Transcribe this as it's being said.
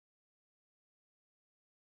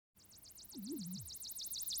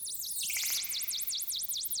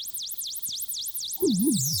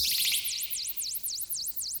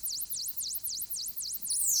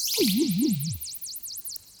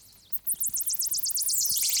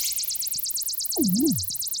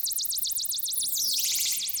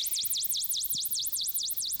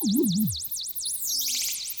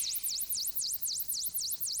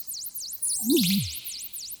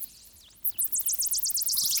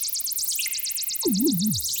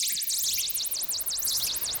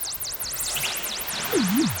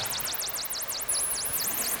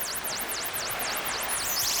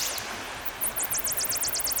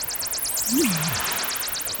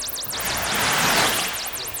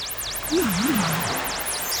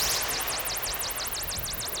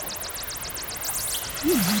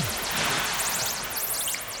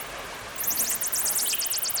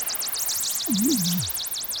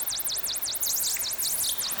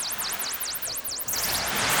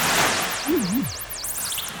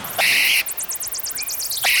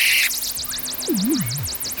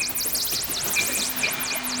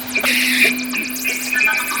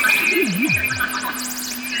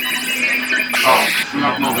数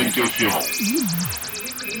学の勉強しよう。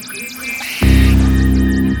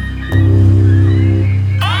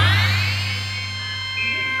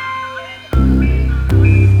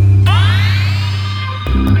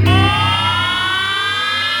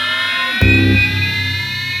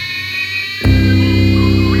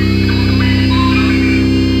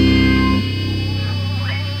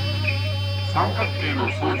三角形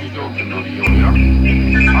の相似条件の利用や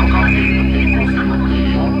三角形の平行線の定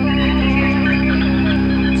理を勉強しましょ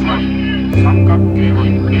う。つまり三角形の一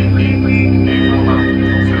辺に平行な直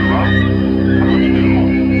線は他の二辺を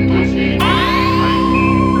等しい範囲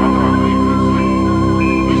または平行にする。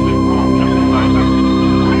そしてこの逆の間に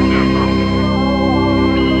これでやったわけです。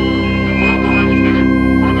でこれをどないにしてね、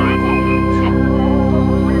これからいこうとですよ。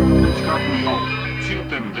四角の中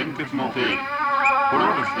点連結の定理、これ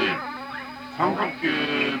はですね、三角形の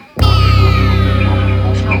平行線の定理の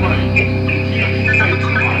こちら場合、左対1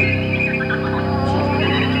の場合、そうする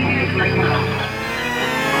と特別なことがあるんだ。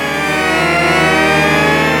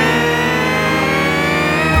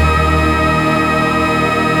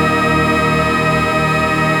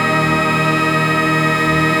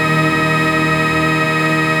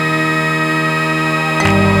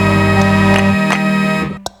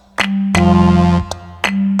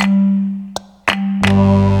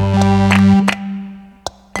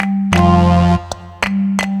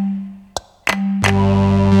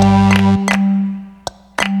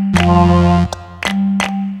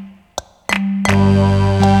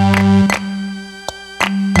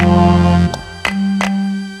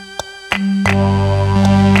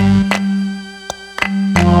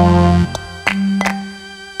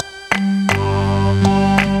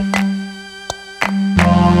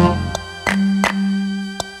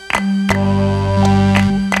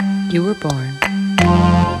You were born,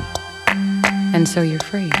 and so you're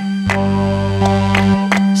free.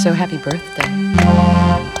 So happy birthday.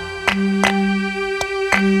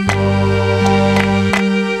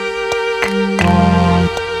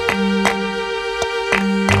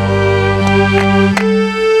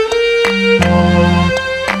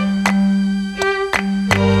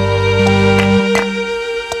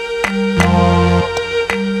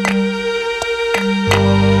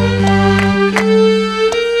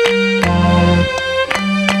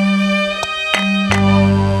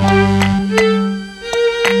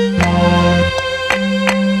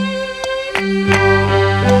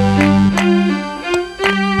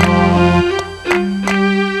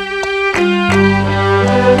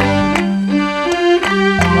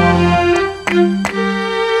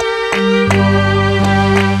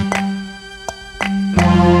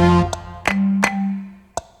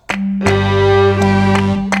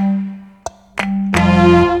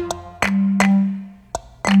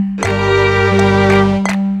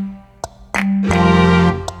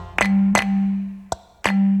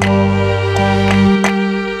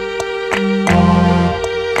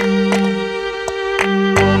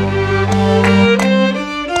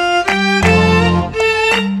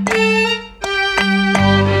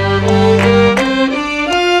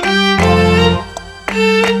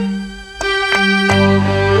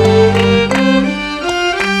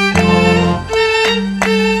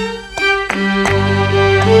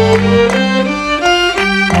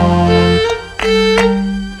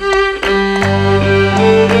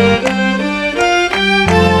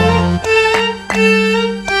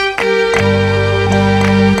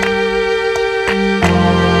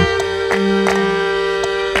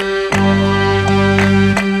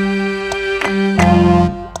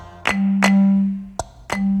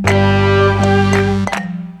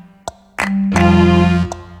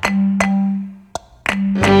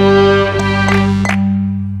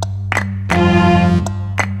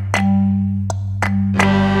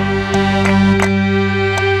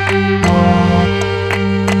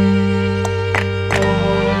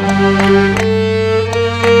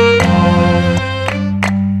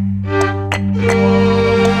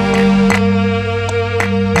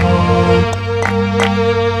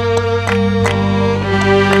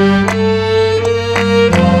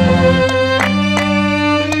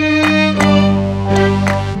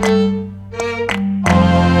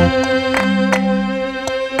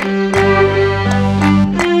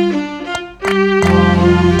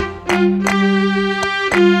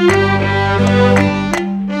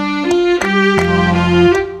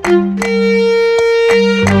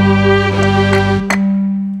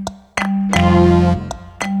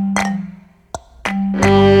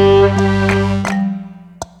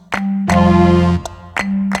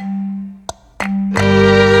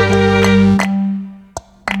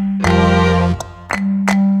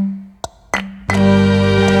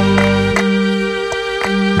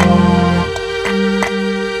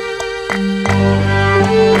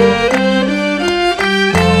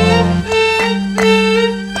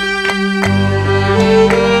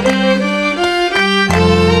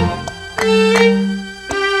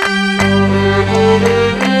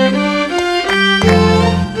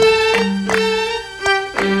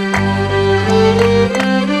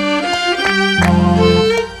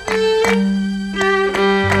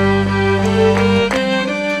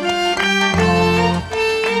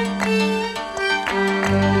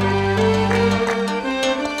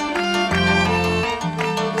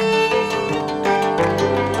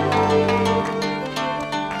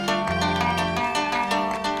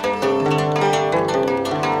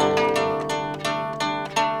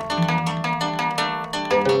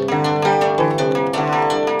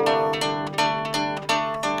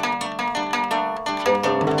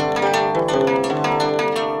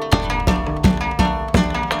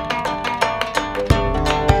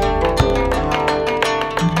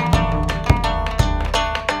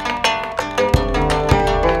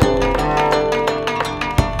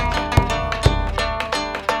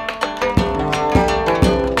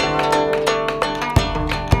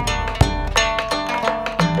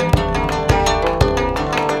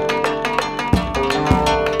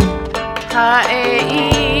 はえ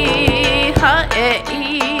いはえ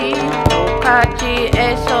いとかち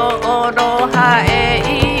えそうろはえ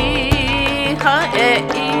いはえ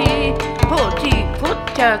いほちこ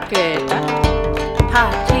ちゃけた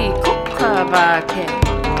はちこかばけ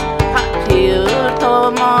はちう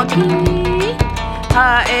ともき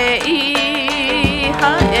はえい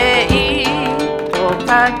はえいと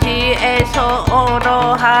かちえそう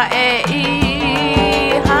ろはえ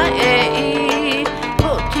いはえい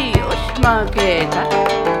ほちおしまけた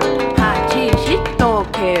はちしと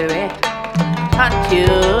けれはちう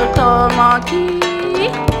ともき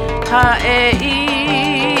はえ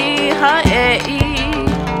いはえい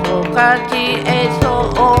とかちえそ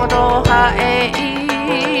うろはえい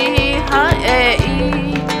はえ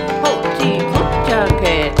いほちこちゃ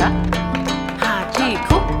けたはち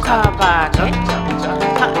こかばけ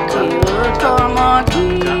はちうともき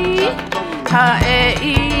はえい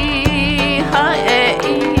はえい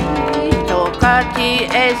とかち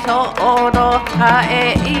えそうろは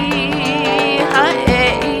えいはえ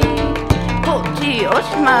いほちおし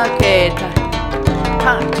まけたは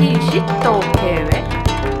ちしとけれ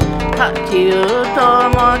はちうと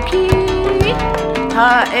もき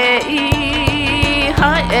はえいは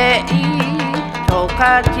えいとか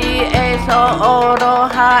ちえそうろ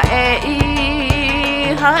はえい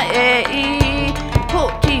はえいほ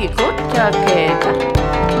ちこちゃけた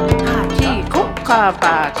はちこか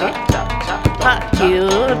ばけはちう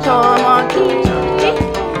ともき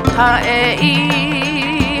はえ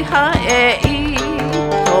いはえい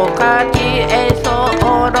とかちえそう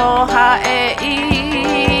ろはえい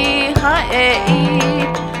はえい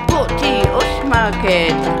ほちおしまけ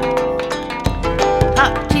たは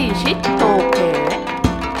ちしとけれ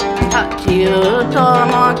はちうと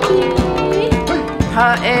もきは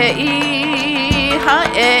えいは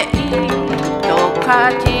えいとか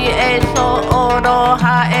ちえそうろ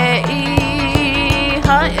はえいは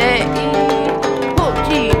えいほち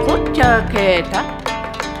こちゃけた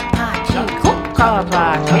はちこか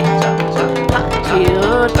ばけはちう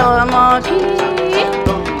ともき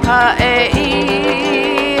はえい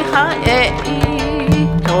はえい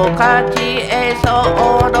とかちえそ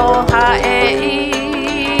うろはえい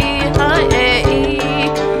はえい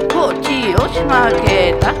ほちおしまけ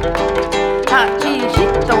たはちし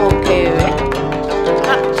とけれは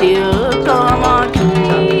ちうともき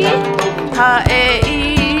はえい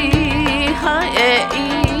はえい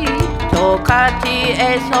とかち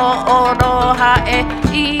えそうろはえ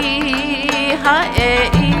いはえ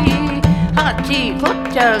いはちこ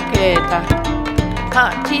ちゃけた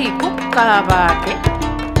はちこかばけ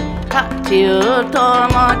はちうと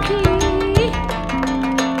もき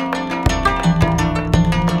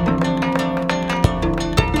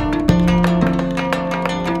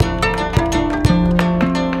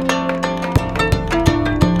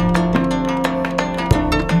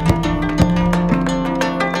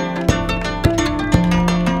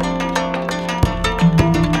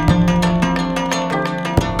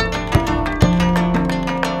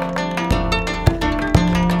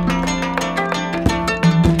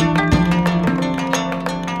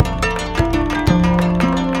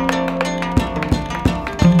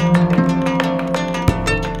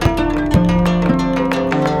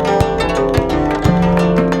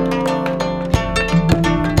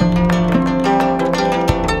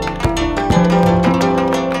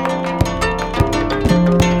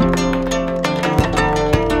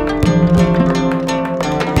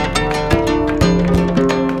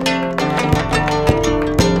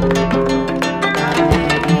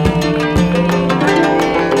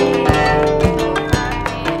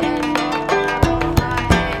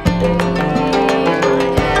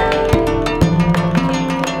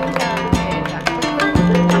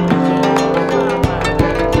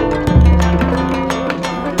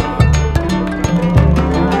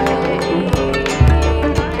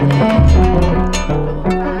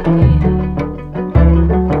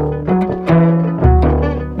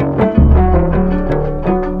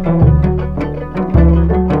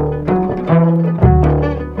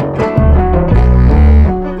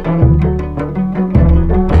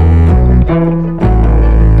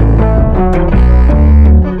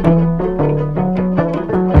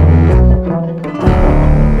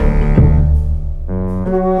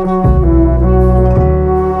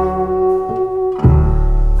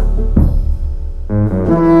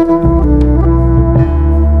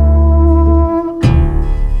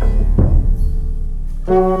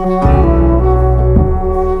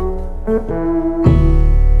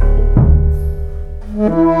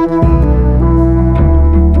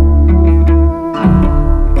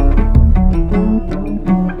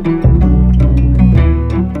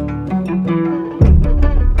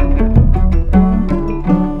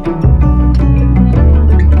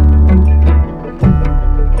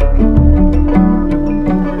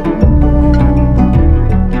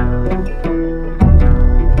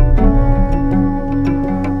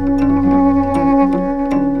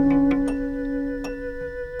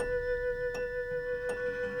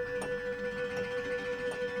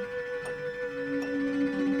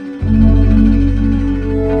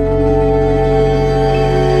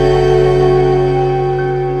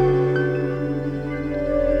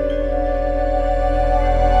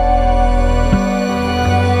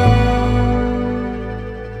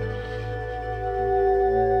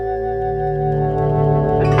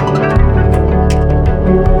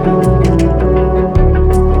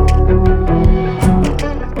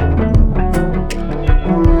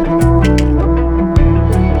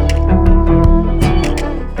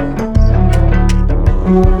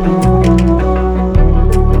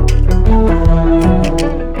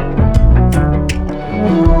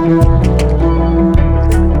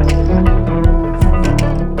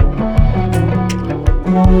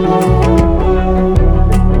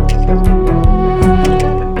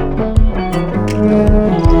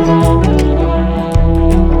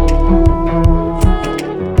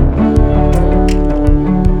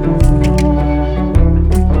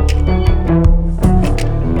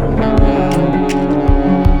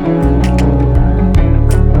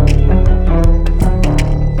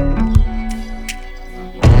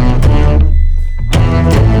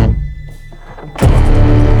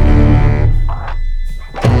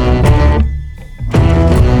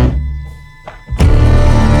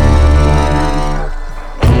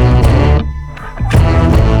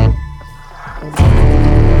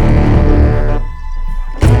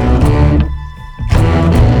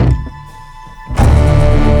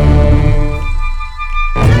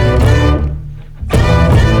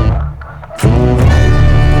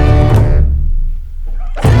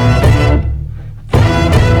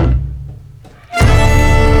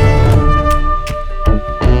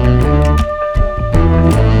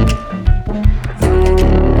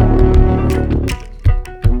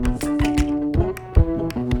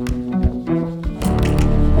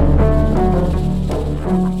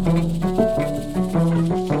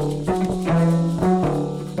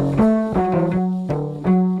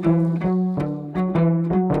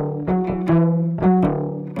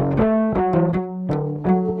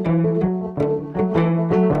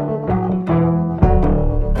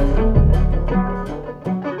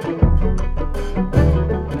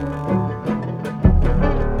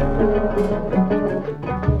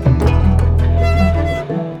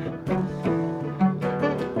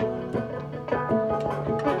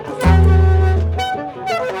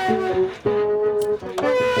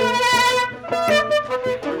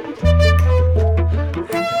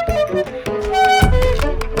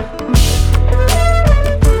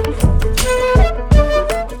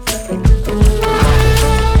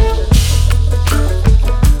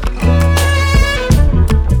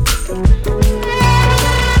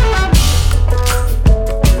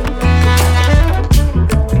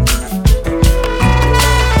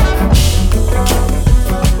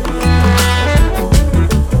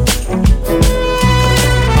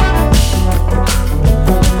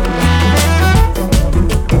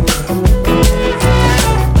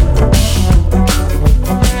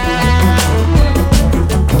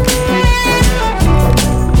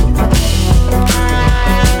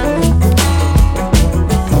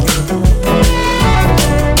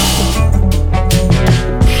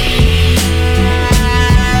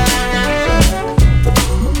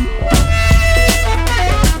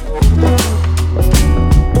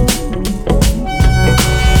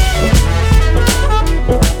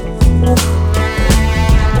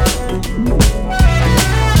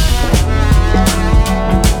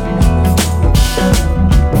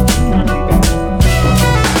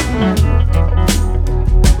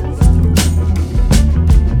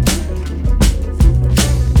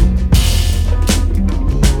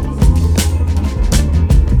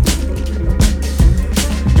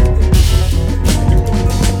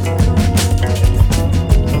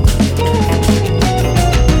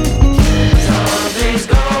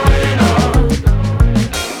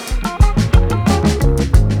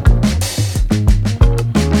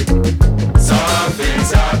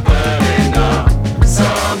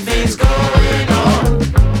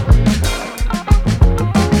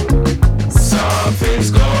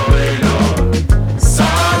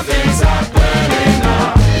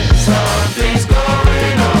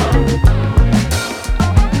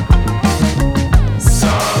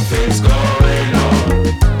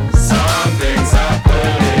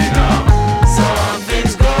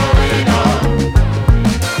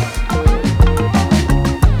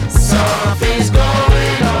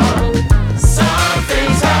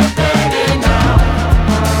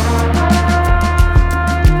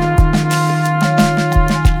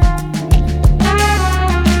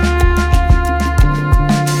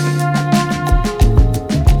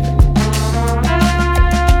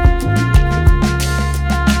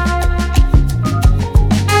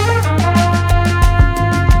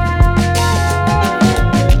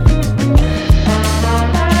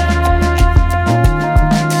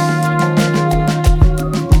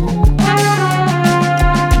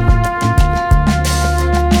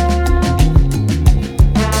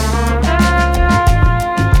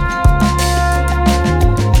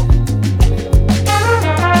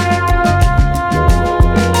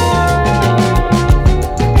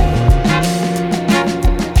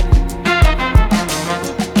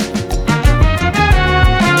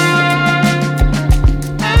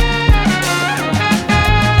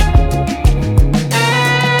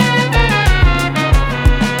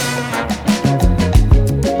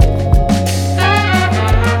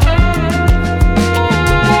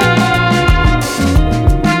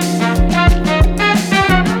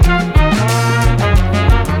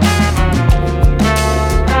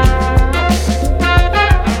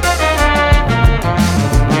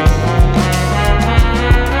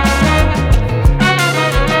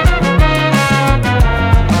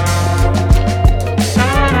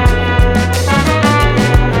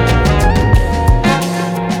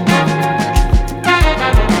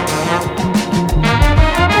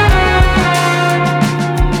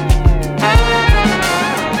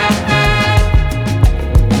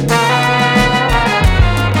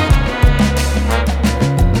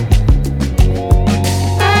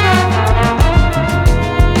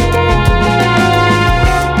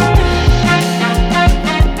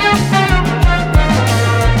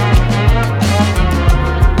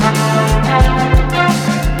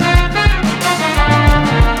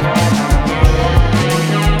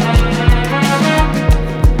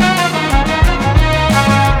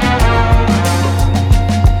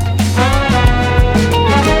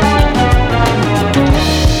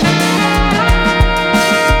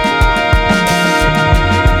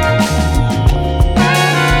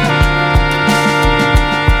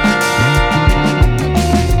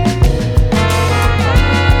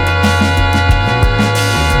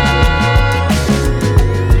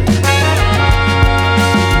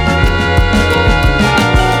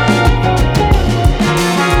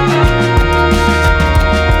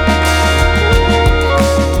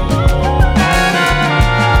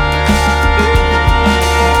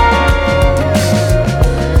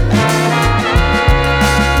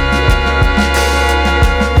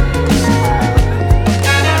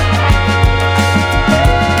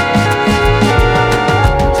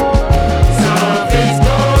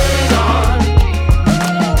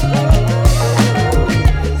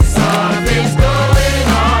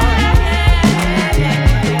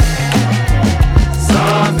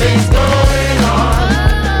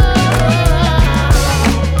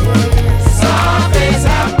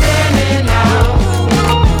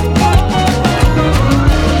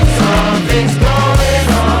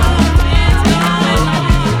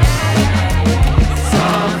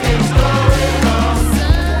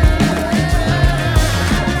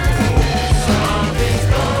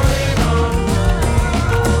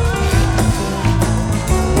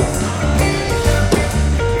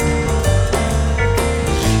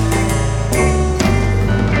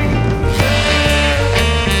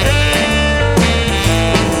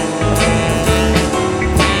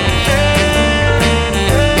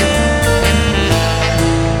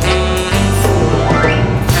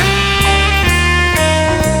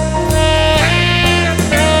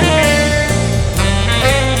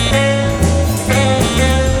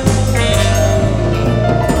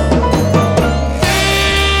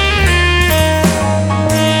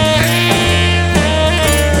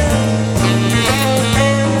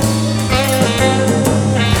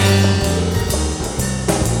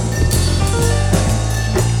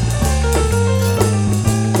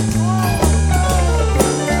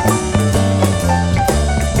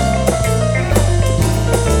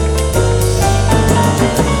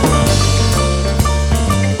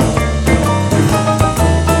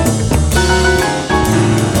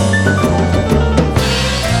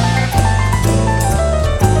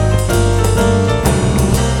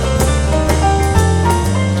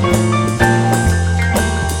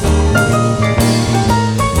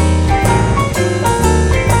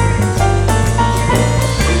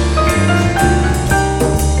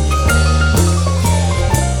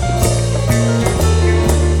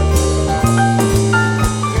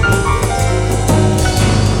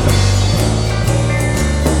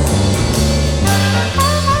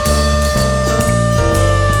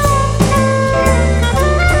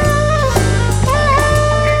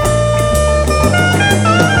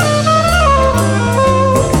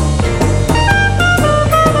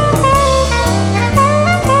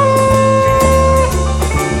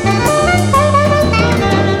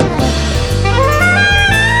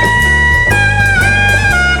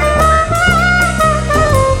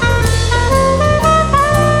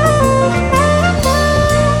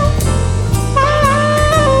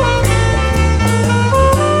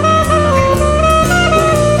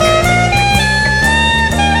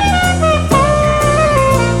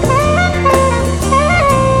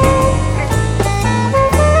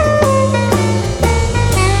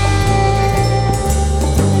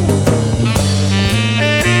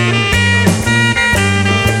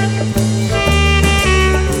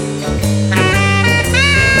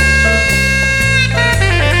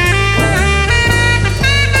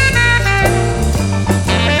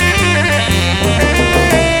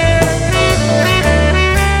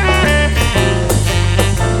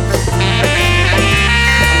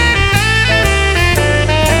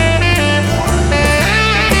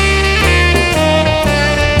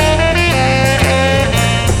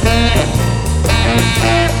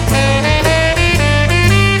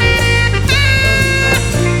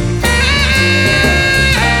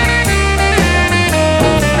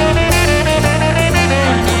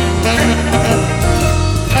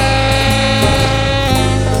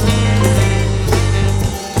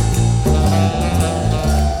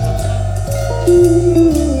You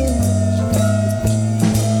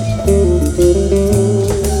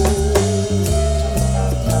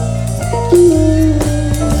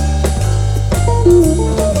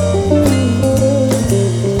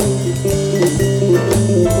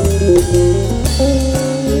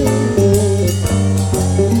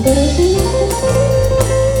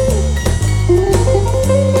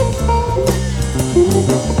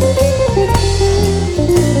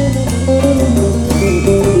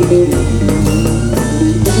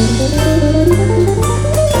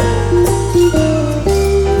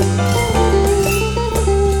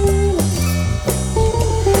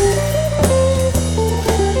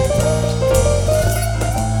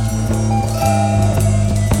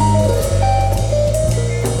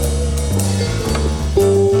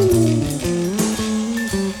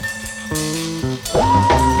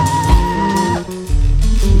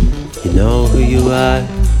know who you are.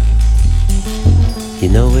 You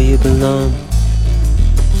know where you belong.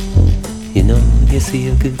 You know when you see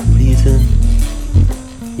a good reason.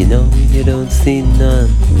 You know when you don't see none.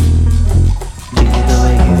 Do you know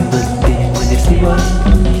a human being when you see one?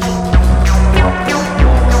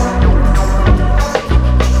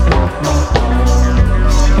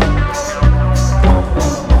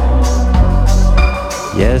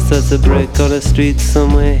 Yes, there's a brick on the street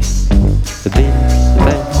somewhere. A bin, a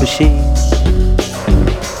bank machine.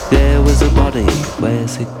 There was a body,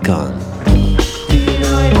 where's it gone? Do you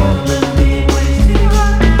know a human being when you see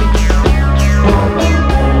one?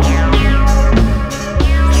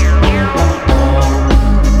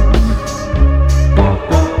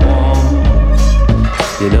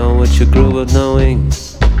 You know what you grew up knowing.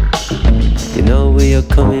 You know where you're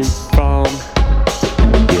coming from.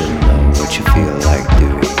 You know what you feel like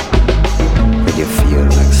doing when you feel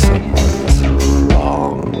like someone's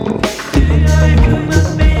wrong. Do you know a human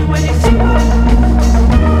being when you see one?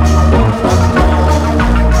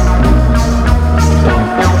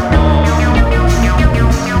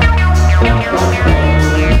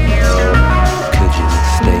 Could you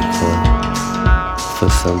mistake one for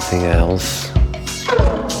something else?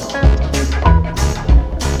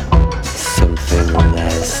 Something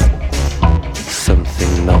less.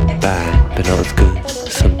 Something not bad, but not as good.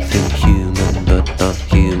 Something human, but not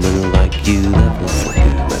human like you. Levels of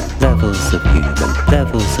human, levels of human,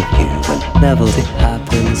 levels of human, levels. It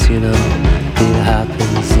happens, you know. It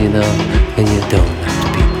happens, you know. And you don't have to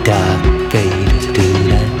be dark, baby, to do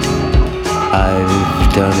that.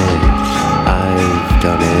 I've done it, I've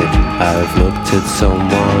done it. I've looked at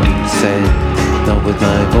someone, said, not with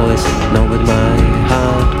my voice, not with my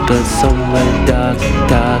heart, but somewhere dark,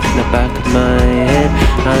 dark in the back of my head.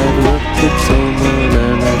 I've looked at someone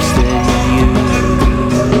and I've said, you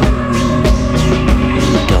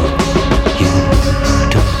don't, you don't,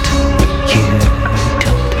 you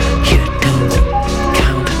don't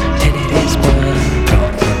count. And it is my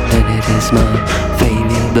problem, and it is my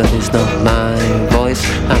failure, but it's not my voice,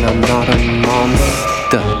 and I'm not a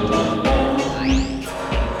monster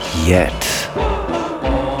yet.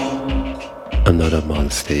 I'm not a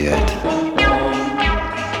monster yet.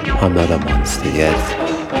 I'm not a monster yet.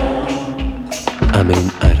 I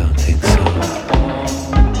mean, I don't think so.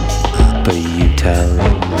 But you tell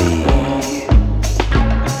me.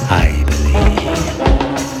 I believe.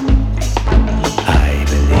 I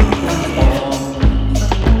believe.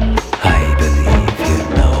 I believe you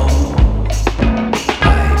know. I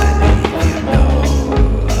believe you know.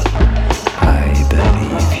 I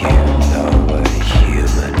believe you know a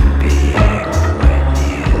human being when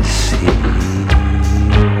you see one.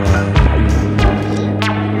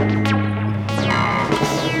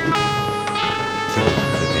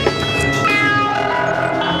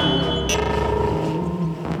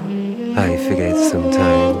 I forget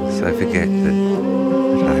sometimes, I forget that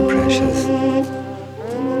I'm precious.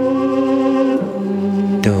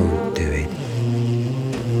 Don't do it.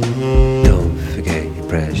 Don't forget you're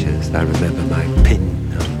precious. I remember my PIN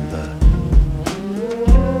number.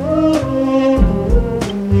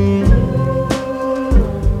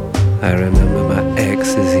 I remember my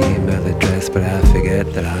ex's email address, but I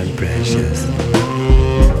forget that I'm precious.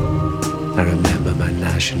 I remember my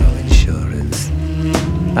national insurance.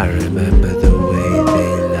 I remember the way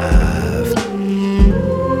they laughed.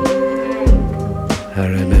 I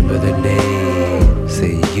remember the names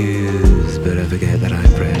they used, but I forget that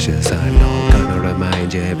I'm precious. I'm not gonna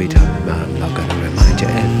remind you every time. I'm not gonna remind you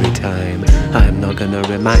every time. I'm not gonna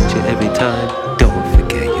remind you every time. Don't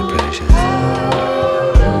forget you're precious.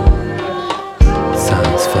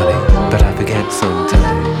 Sounds funny, but I forget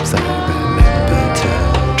sometimes. I remember to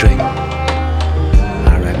drink.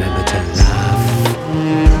 I remember to laugh.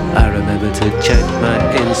 I remember to check my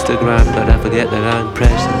Instagram. grand, but I forget that I'm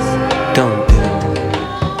precious. Don't do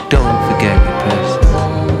it. Don't forget you're precious.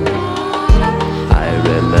 I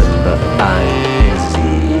remember I'm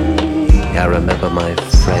busy. I remember my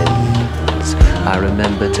friends. I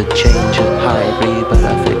remember to change and hurry, but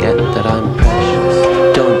I forget that I'm precious.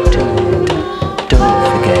 Don't do it. Don't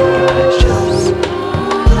forget you're precious.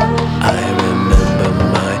 I remember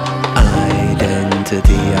my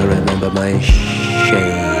identity. I remember my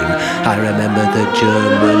shame. I remember the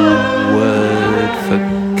German word for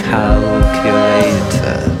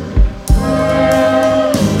calculator.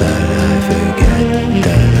 But I forget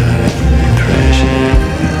that I'm precious.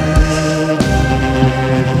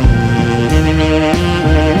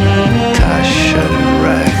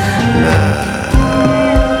 Taschenrechner.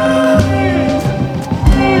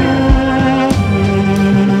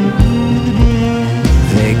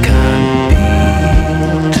 They can't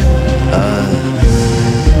beat us.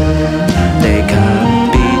 They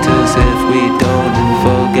can't beat us if we don't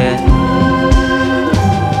forget.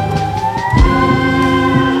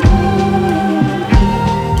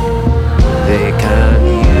 They can't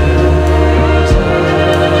use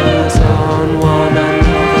us on one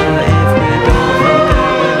another if we don't forget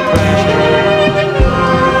we're precious.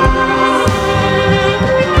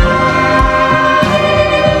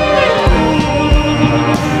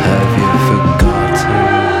 Have you forgotten?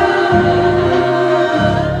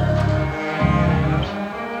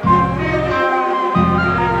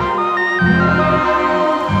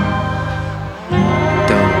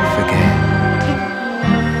 Don't forget.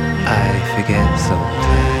 I forget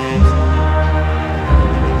sometimes.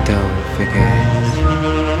 Don't forget. I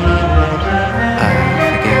forget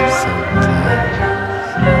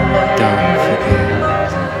sometimes. Don't forget.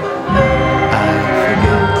 I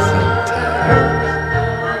forget sometimes.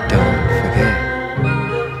 Don't forget.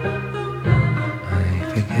 I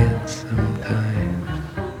forget sometimes.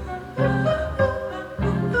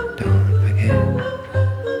 Don't forget.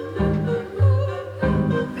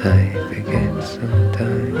 I forget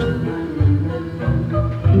sometimes.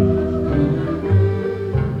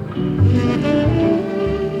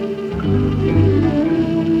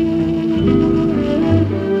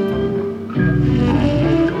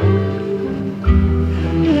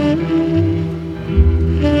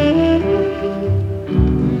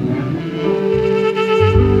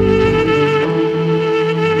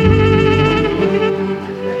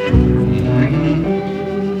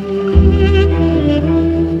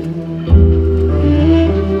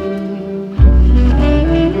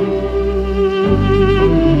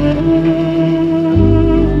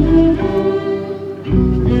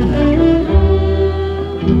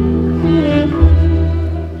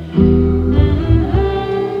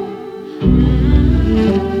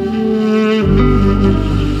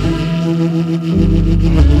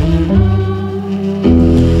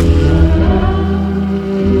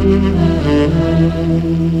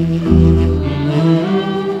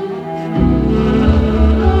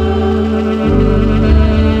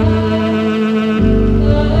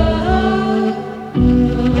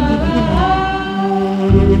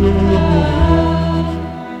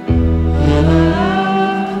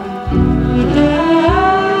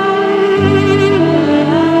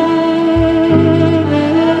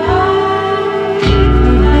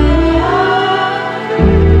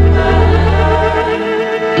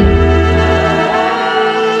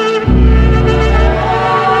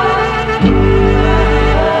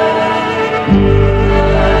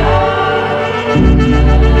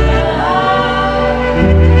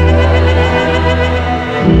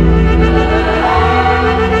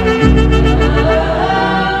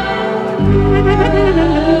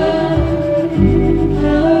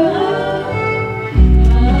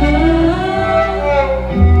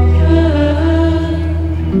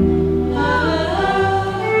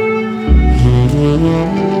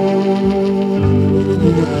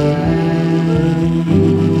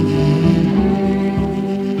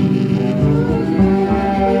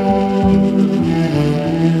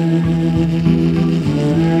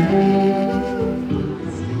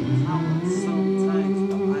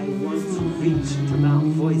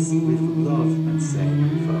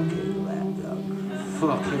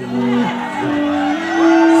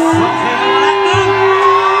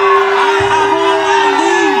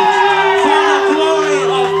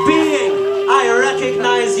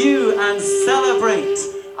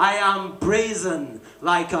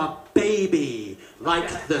 Like a baby,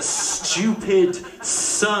 like the stupid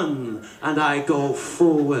sun, and I go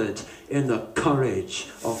forward in the courage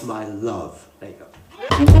of my love. There you go.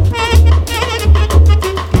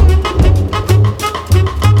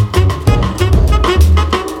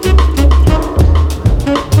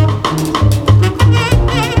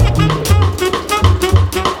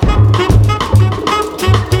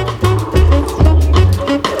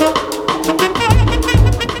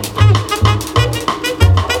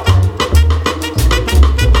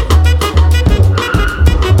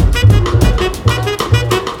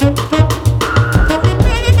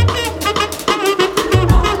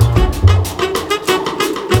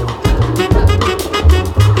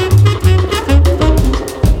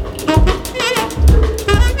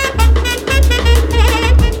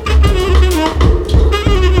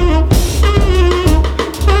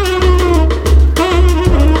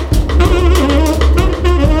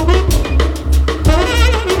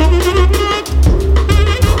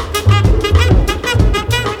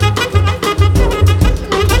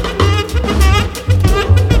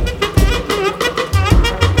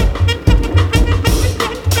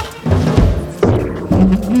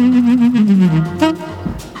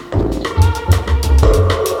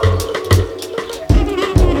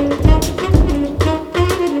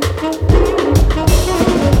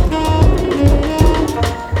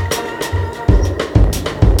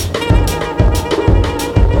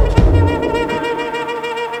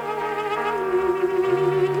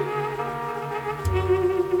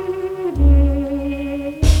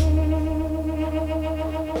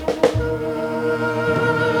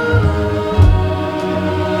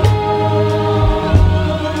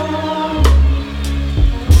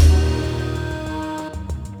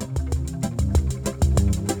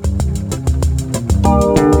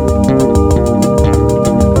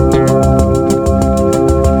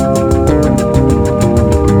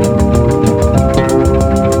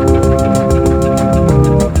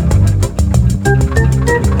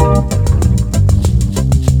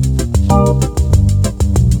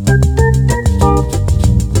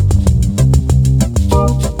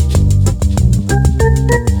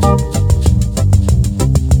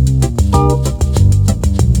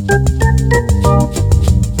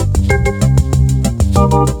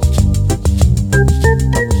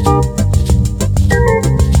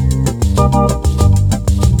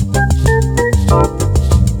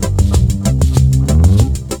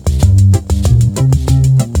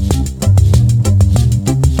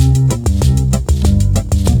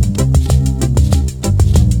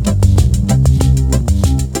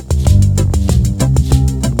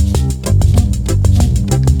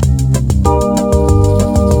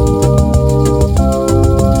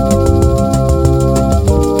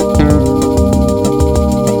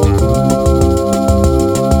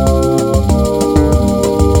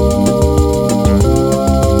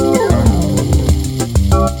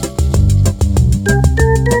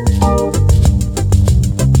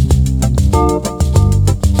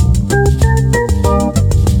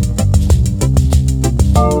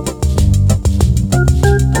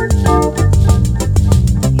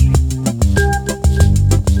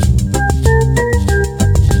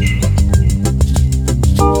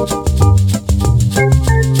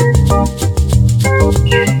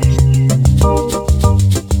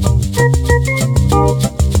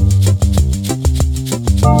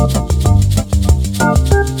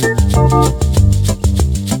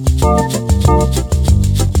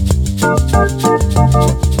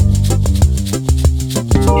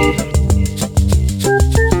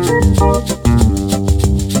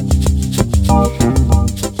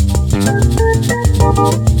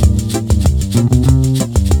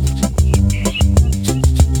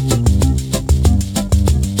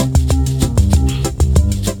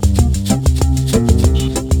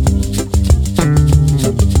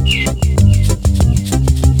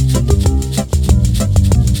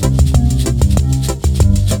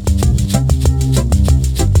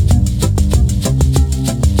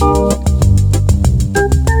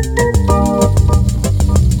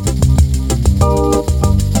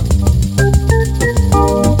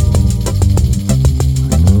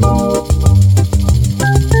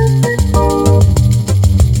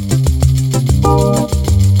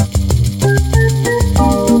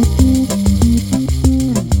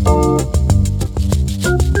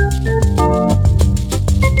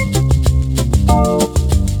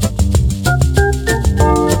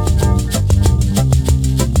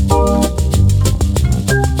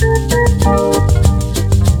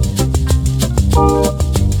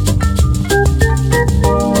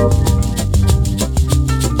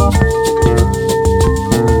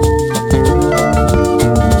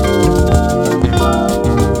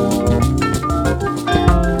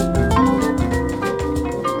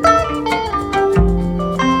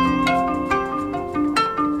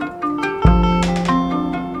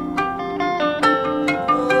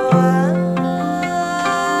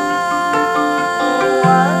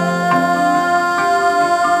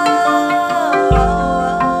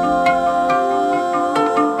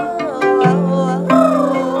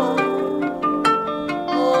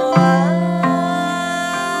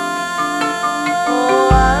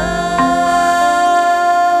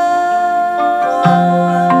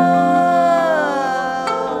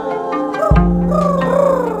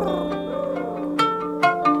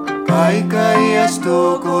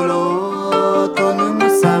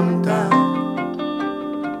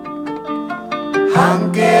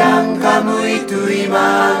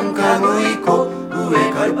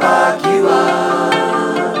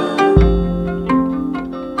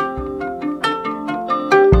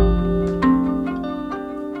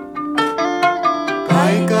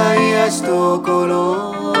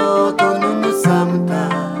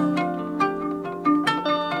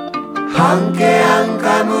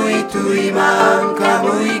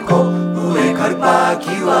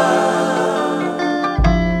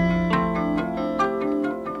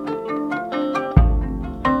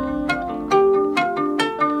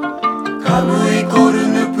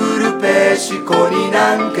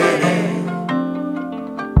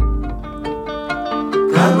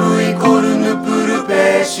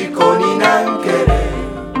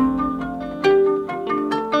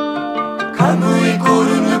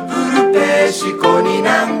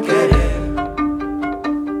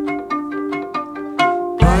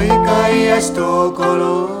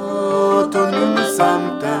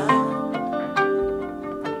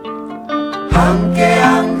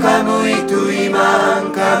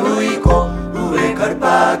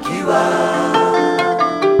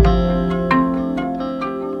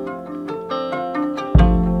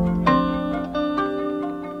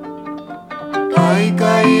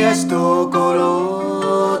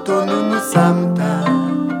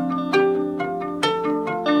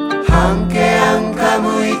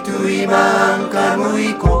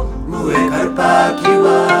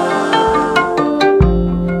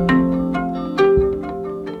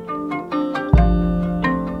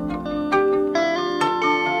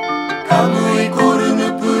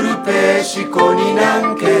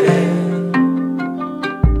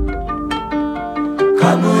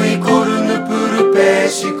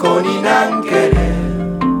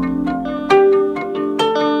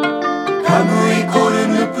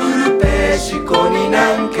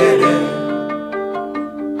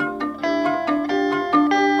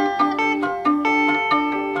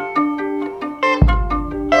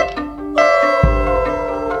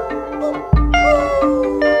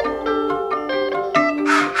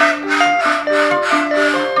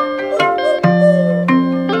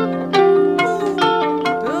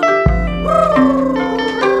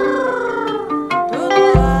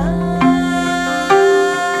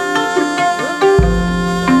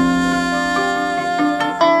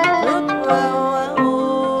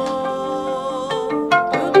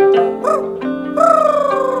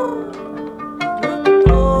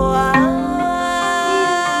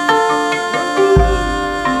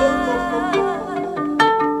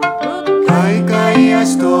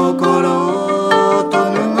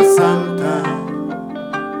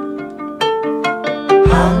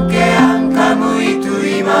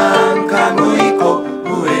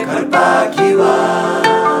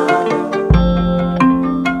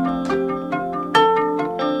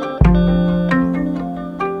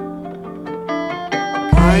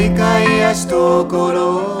 Kai kai asto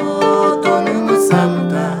心とぬむさむ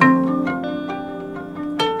た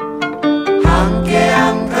ハンケ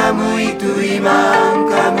アンカムイトゥイマン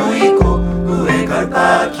カムイコ上から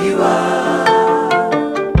パキは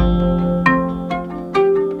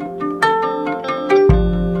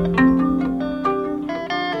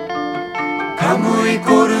カムイ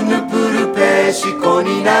コルヌプルペシコ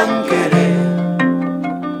になんけれ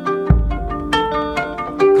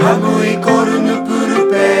カムイコルヌプル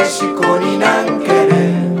ペシコになんけれ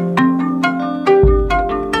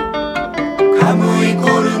カムイコ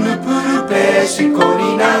ルヌプルペシコ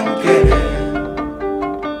になんけれ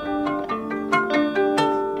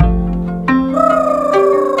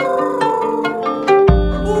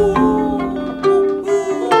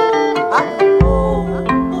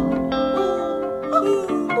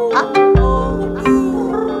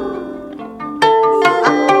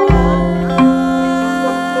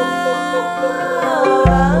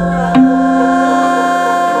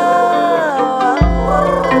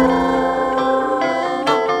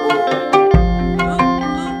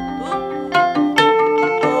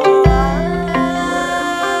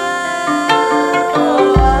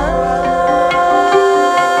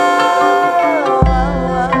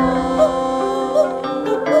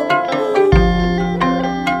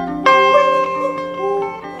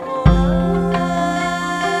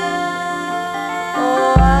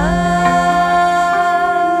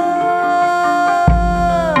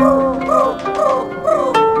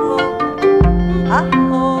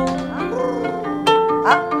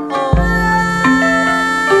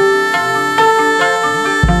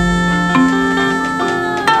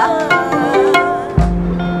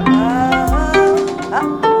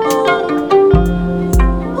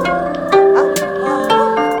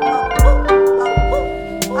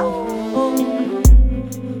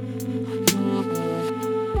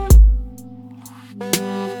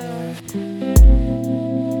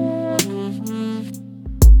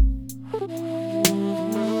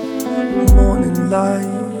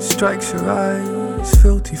Strikes your eyes,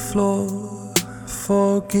 filthy floor,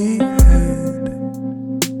 foggy head.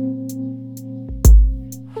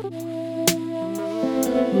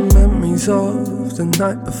 Memories of the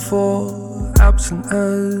night before, absent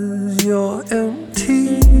as your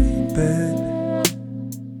empty bed.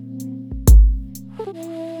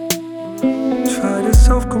 Try to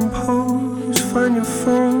self-compose, find your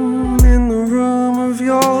phone in the room of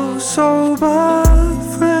your sober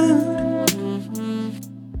friend.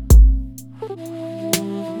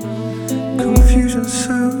 Confusion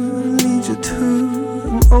soon leads you to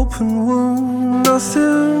an open wound,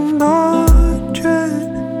 nothing but dread.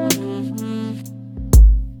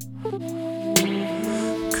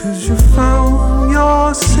 'Cause you found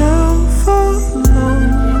yourself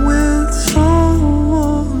alone with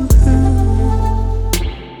someone who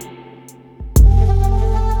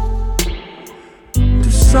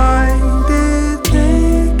decided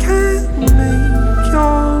they can't make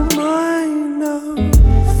your mind up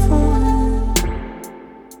for you.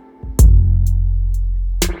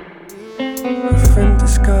 A friend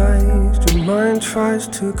disguised, your mind tries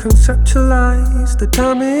to conceptualize the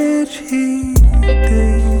damage he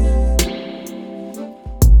did.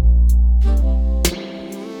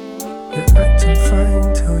 You're acting fine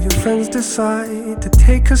till your friends decide to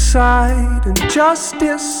take a side and just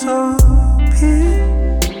disappear.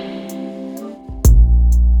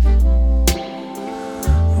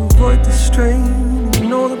 Avoid the strain,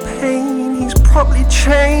 ignore the pain. He's probably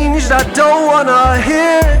changed, I don't wanna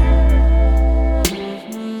hear it.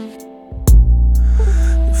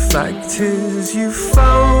 The fact is you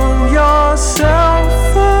found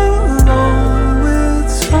yourself alone with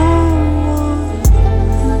someone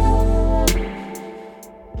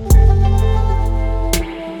who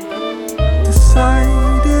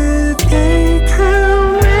decided they can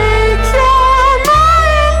make your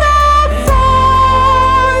mind up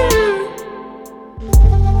for you.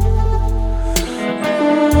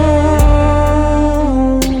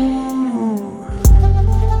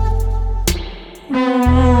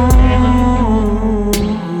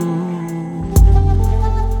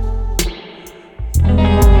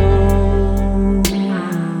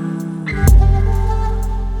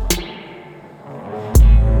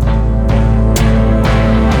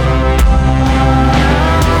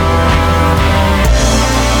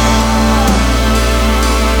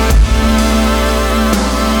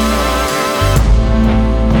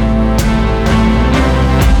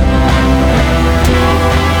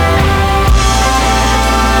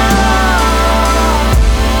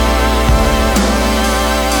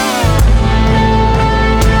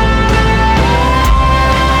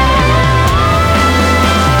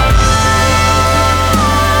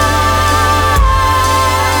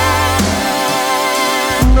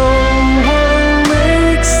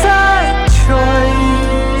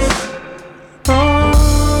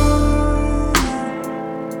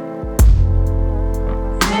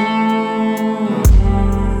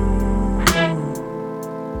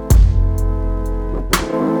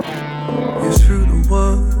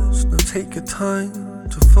 time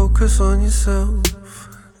to focus on yourself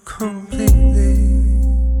completely,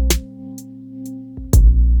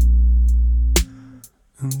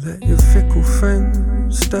 and let your fickle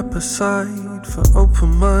friends step aside for open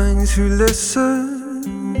minds who listen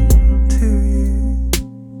to you.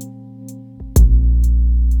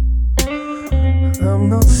 I'm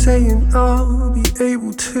not saying I'll be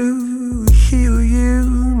able to heal you,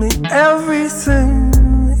 make everything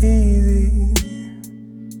easy,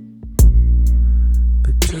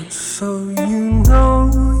 but just so you know,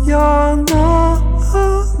 you're not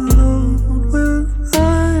alone when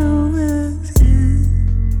I'm with you.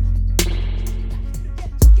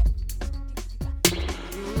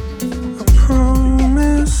 I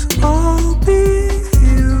promise I'll be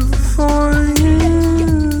here for you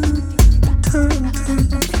to turn to.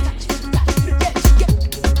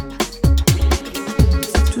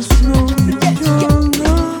 Just know you're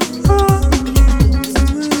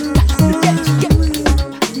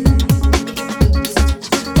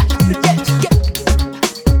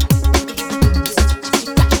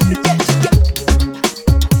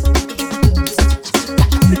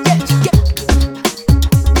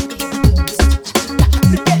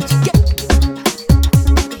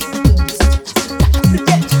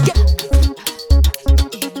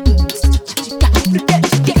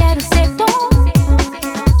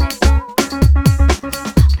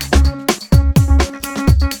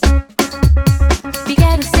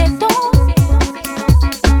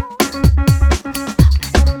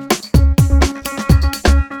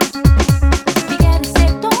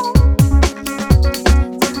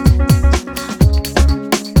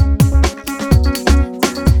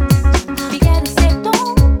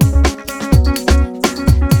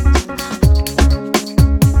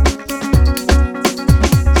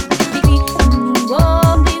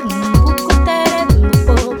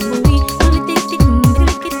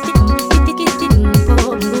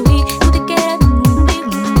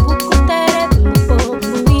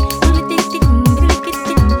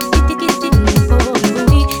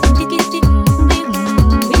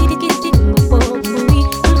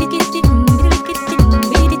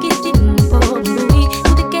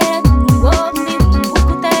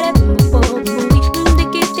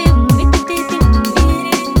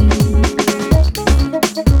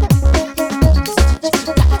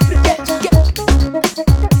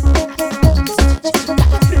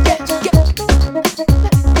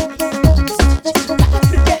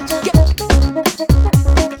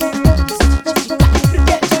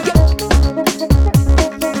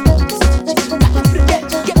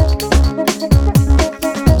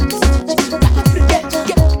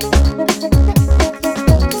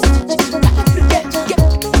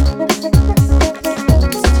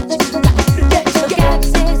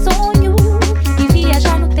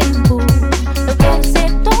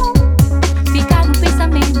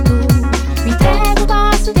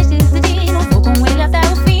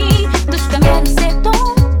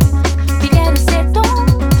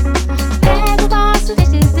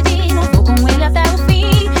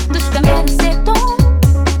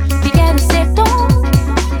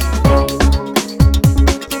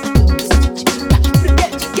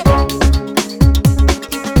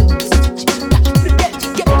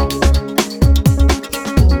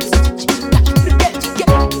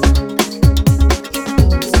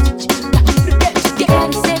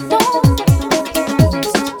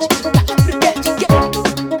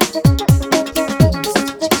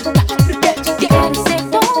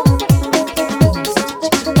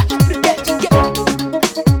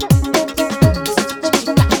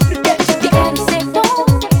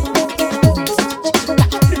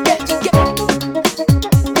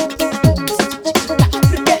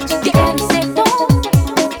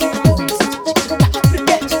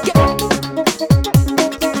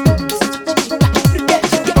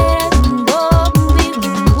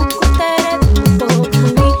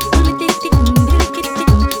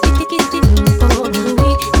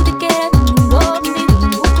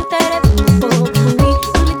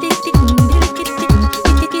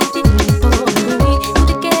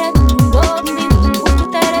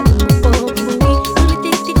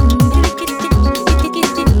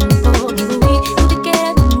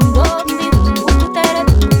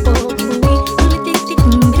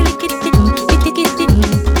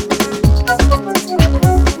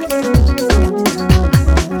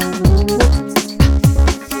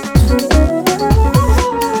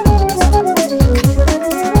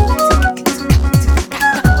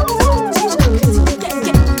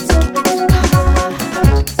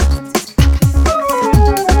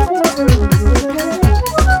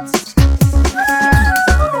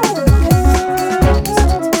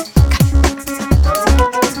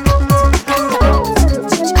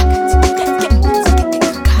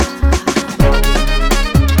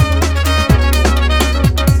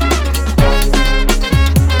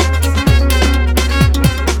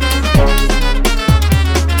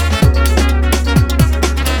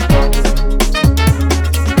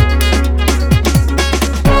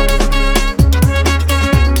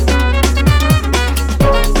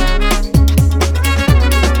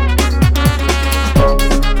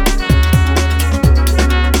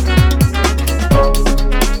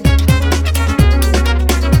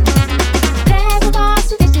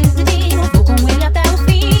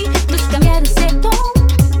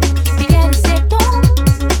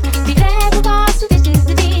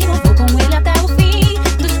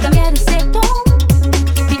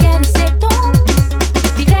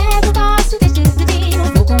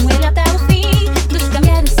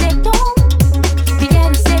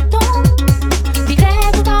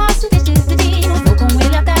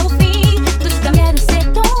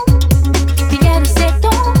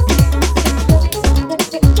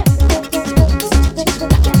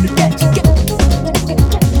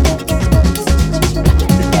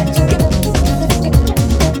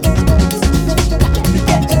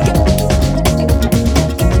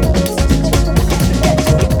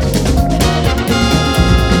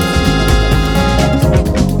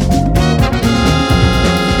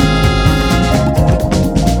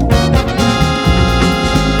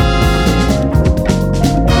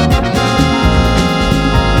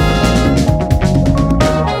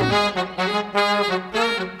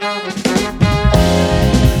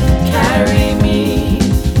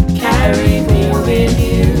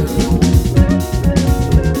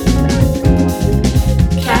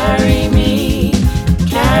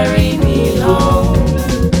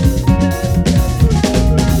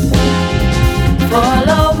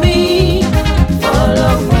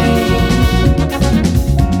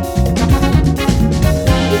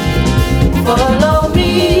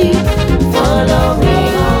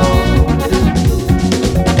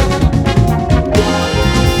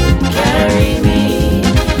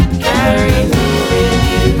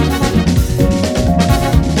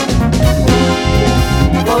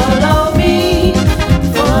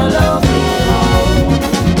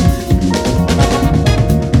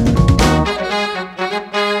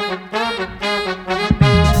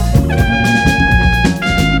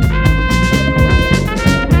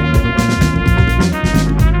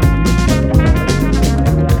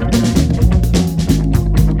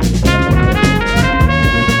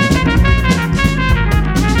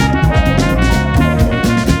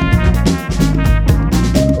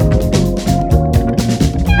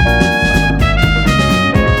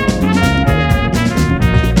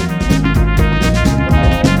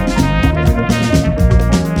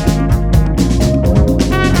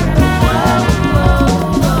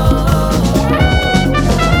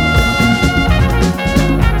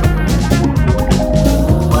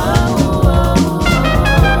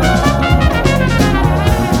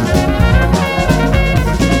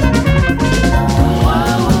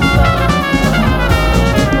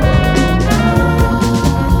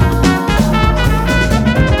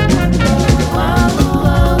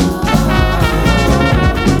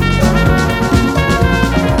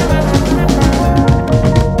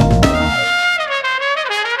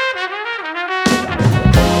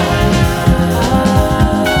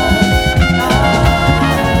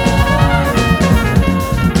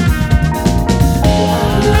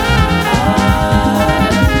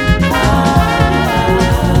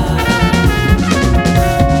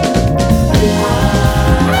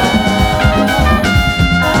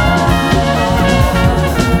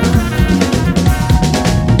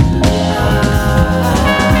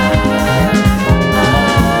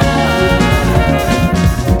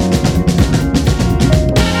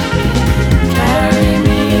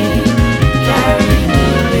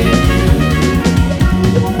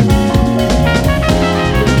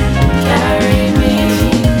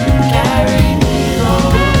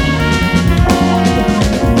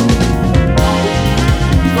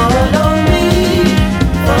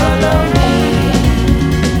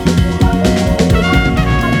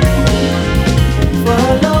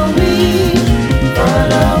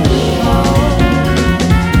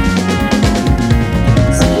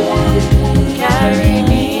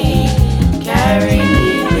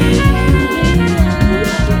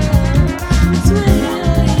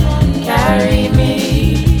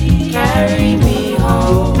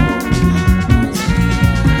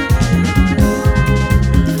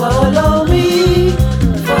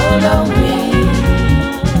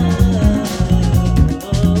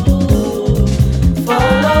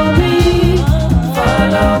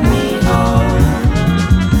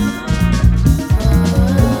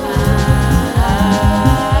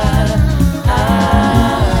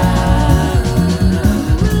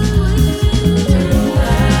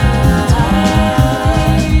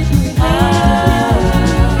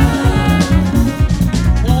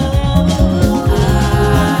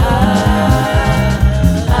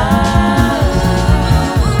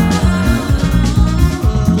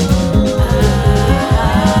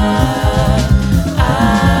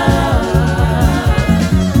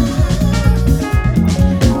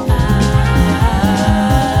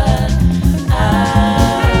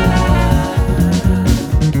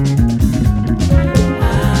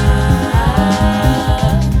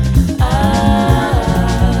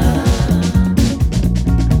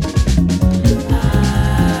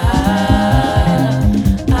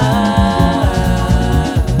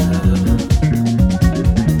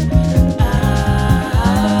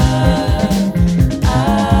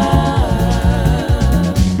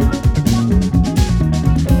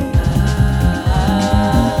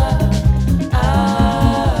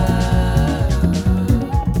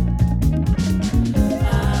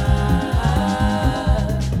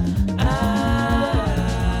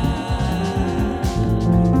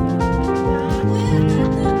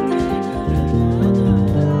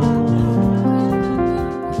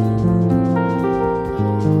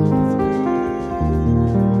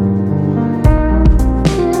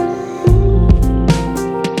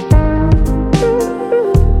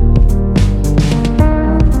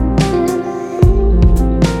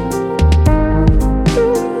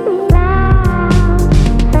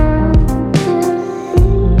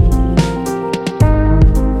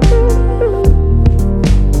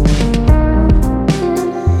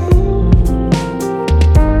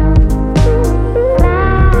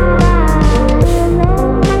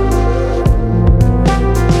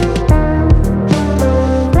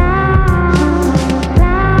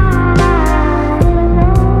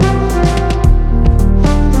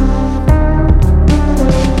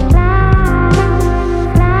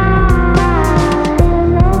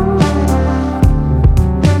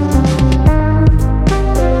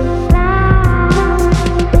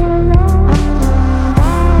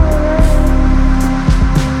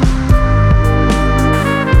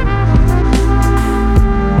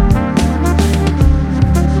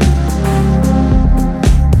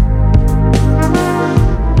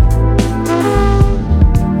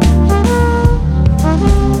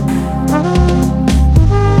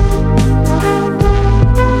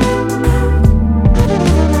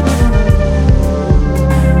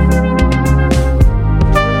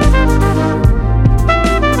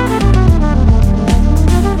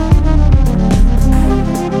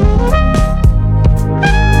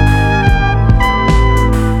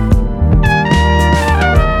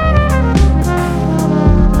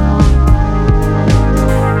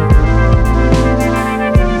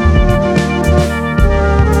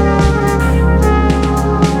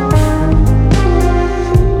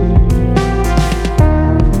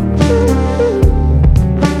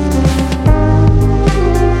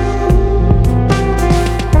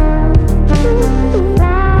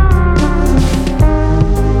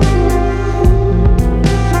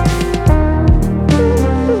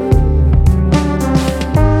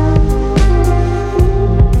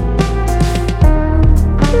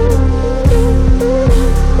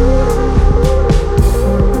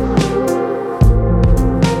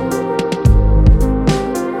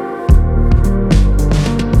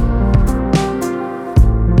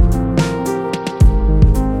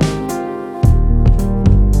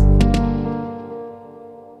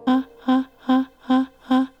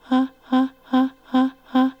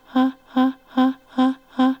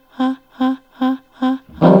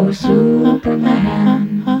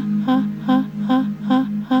Superman.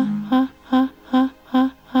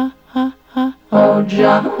 Oh,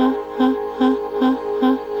 George.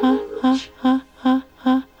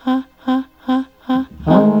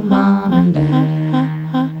 Oh, Mom and Dad.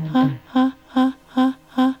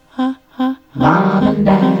 Mom and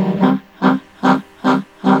Dad.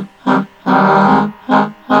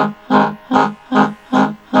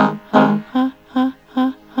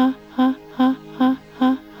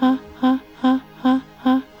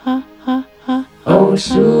 Oh,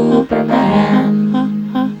 Superman.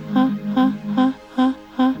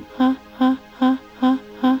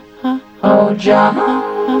 Oh, George.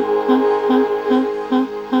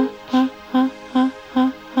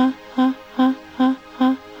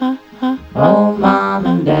 Oh, Mom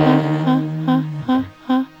and Dad.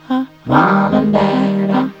 Mom and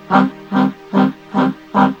Dad.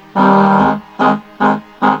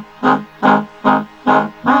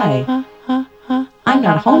 Hi. I'm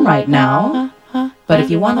not home right now, but if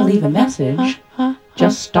you want to leave a message,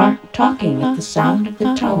 just start talking at the sound of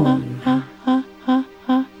the tone.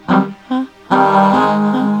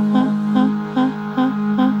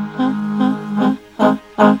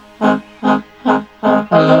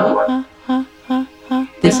 Hello?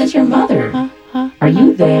 This is your mother. Are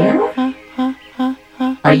you there?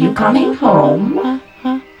 Are you coming home?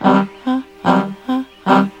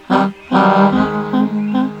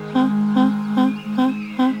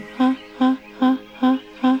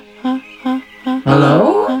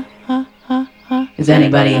 Hello? Is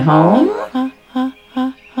anybody home?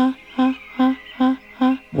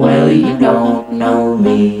 Well, you don't know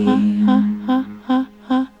me,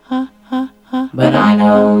 but I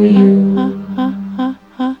know you,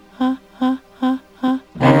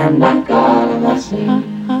 and I've got a message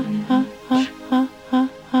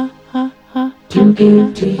to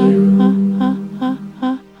give to you.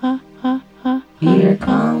 Here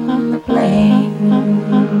come the planes.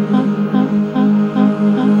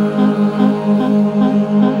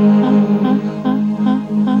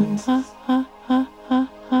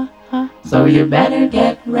 So you better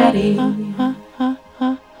get ready,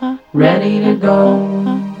 ready to go.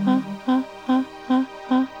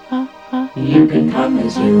 You can come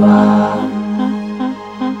as you are,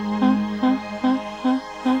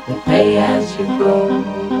 but pay as you go,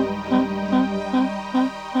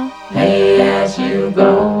 pay as you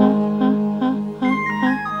go.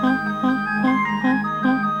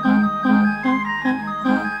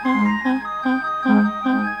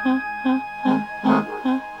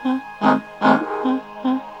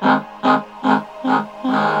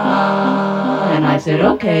 And I said,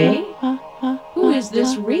 okay, who is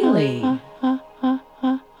this really?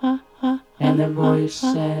 And the voice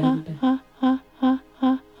said,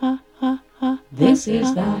 this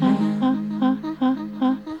is the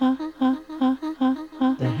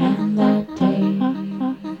hand that takes.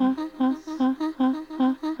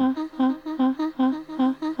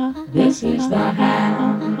 This is the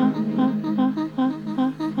hand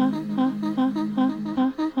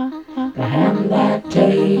that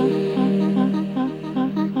takes.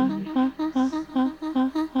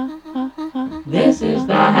 This is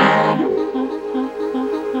the hand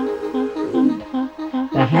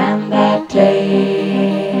that takes.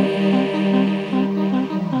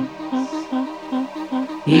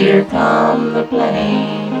 Here come the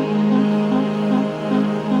planes.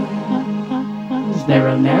 They're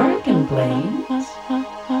American planes,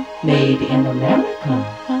 made in America.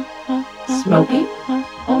 Smoking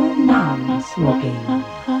or non-smoking?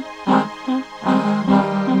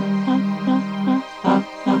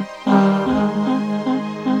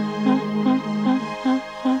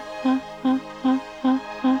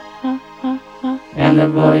 And the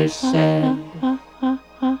voice said,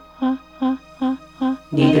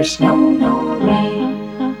 neither snow nor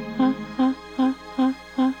rain,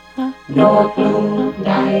 nor blue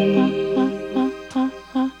night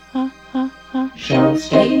shall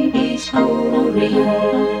stay these couriers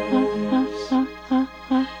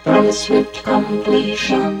from the swift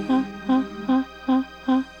completion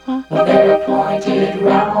of their appointed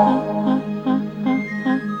round.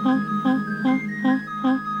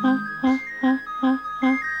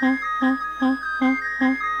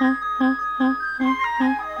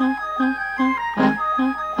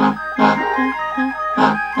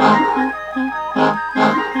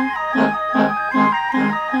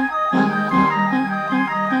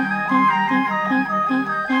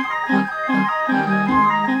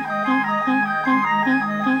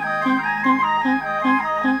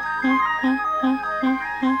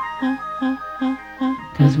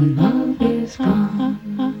 Cause when love is gone,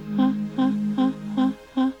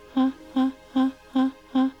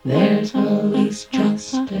 there's no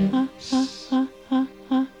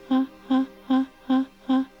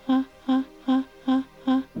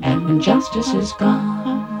horse is gone.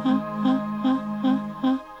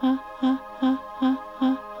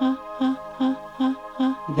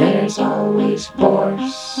 There's always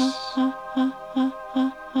force.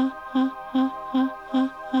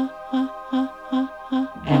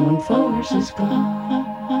 And when force is gone,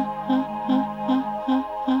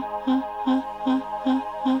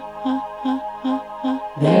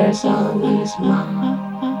 there's always mom.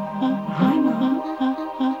 Hi, mom.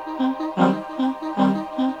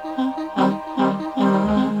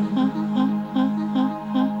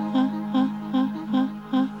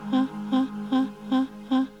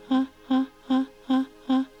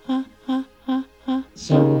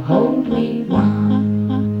 So hold me, mom,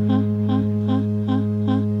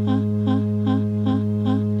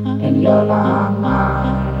 in your long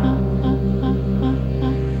arms.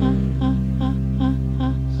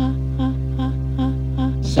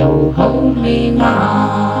 So hold me,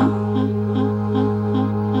 mom,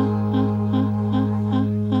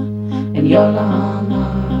 in your long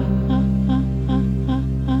arms.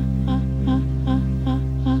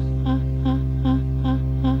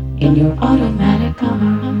 In your automatic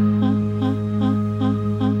arms.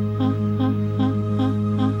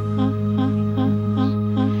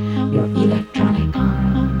 Your electronic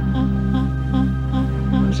arms.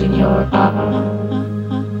 In your arms.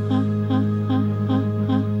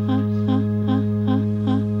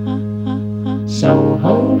 So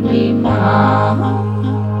hold me, mom,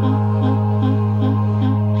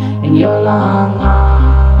 in your long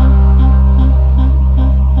arms.